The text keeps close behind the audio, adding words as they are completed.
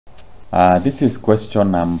This is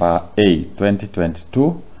question number 8,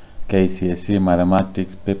 2022, Kcse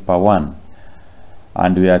Mathematics Paper 1.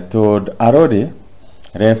 And we are told a lorry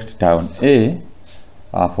left town A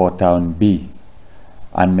for town B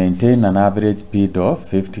and maintain an average speed of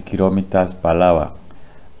 50 kilometers per hour.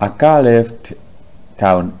 A car left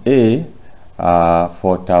town A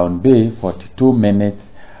for town B 42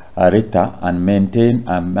 minutes later and maintain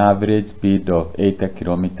an average speed of 80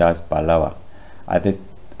 kilometers per hour. At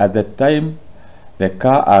the time the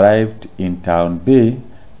car arrived in town B,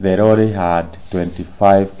 the lorry had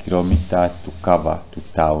 25 kilometers to cover to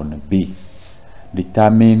town B.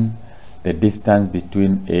 Determine the distance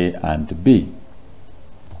between A and B.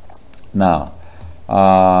 Now,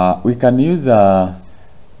 we can use a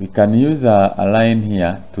line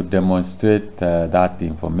here to demonstrate that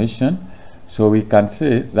information. So we can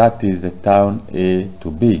say that is the town A to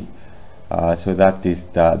B. So that is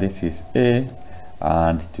this is A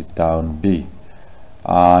and to town B.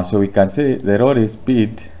 So we can say the lorry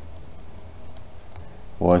speed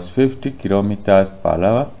was 50 kilometers per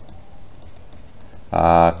hour.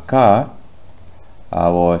 Car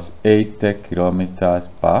was 80 kilometers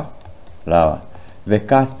per hour. The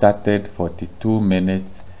car started 42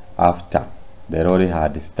 minutes after the lorry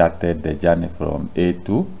had started the journey from A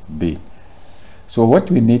to B. So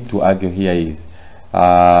what we need to argue here is,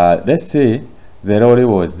 let's say the lorry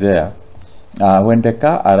was there. When the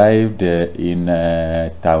car arrived in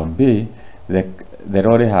town B, the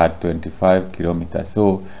lorry had 25 kilometers.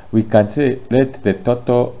 So we can say let the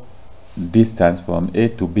total distance from A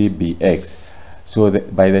to B be X. So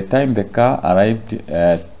by the time the car arrived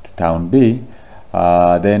to town B,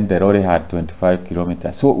 then the lorry had 25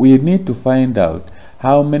 kilometers. So we need to find out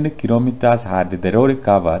how many kilometers had the lorry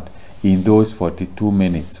covered in those 42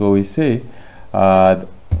 minutes. So we say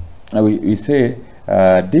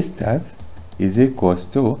distance is equals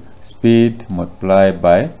to speed multiplied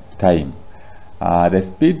by time. The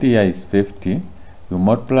speed here is 50. You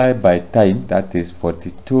multiply by time, that is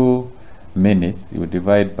 42 minutes. You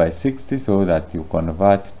divide by 60 so that you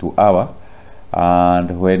convert to hour.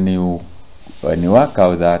 And when you work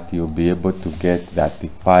out that, you'll be able to get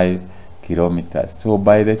 35 kilometers. So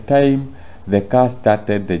by the time the car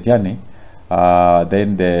started the journey,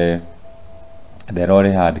 then the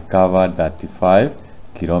lorry had covered 35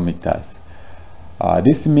 kilometers.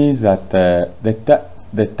 This means that the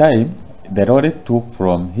time the lorry took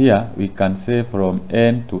from here, we can say from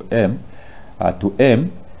N to M,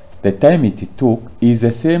 the time it took is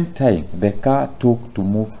the same time the car took to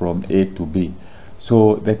move from A to B.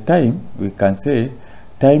 So the time, we can say,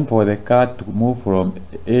 time for the car to move from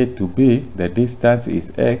A to B, the distance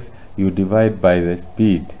is X, you divide by the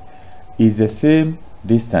speed, is the same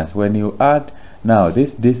distance. When you add now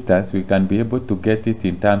this distance, we can be able to get it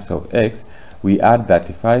in terms of X. We add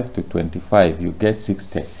 35 to 25, you get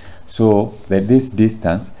 60. So this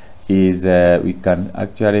distance is, we can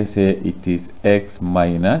actually say it is X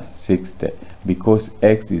minus 60, because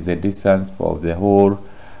X is the distance for the whole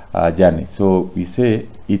journey. So we say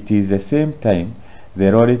it is the same time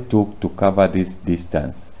the lorry took to cover this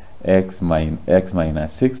distance, X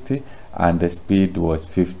minus 60, and the speed was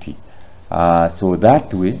 50. So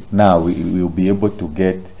that way, now we will be able to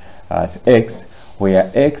get X,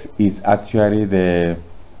 where X is actually the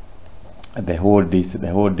whole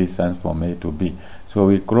distance from A to B. So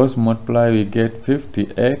we cross multiply, we get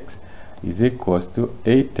 50x is equals to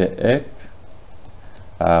 80x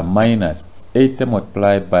minus 80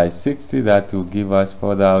 multiplied by 60, that will give us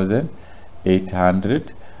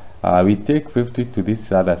 4,800. We take 50 to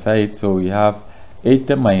this other side, so we have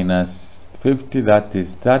 80 minus 50, that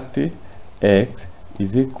is 30x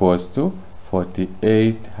is equals to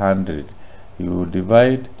 4,800. You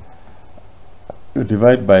divide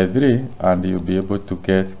by 3 and you'll be able to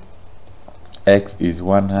get X is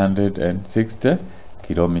 160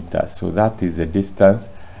 kilometers. So that is the distance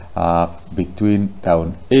between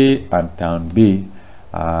town A and town B,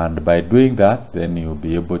 and by doing that, then you'll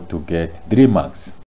be able to get 3 marks.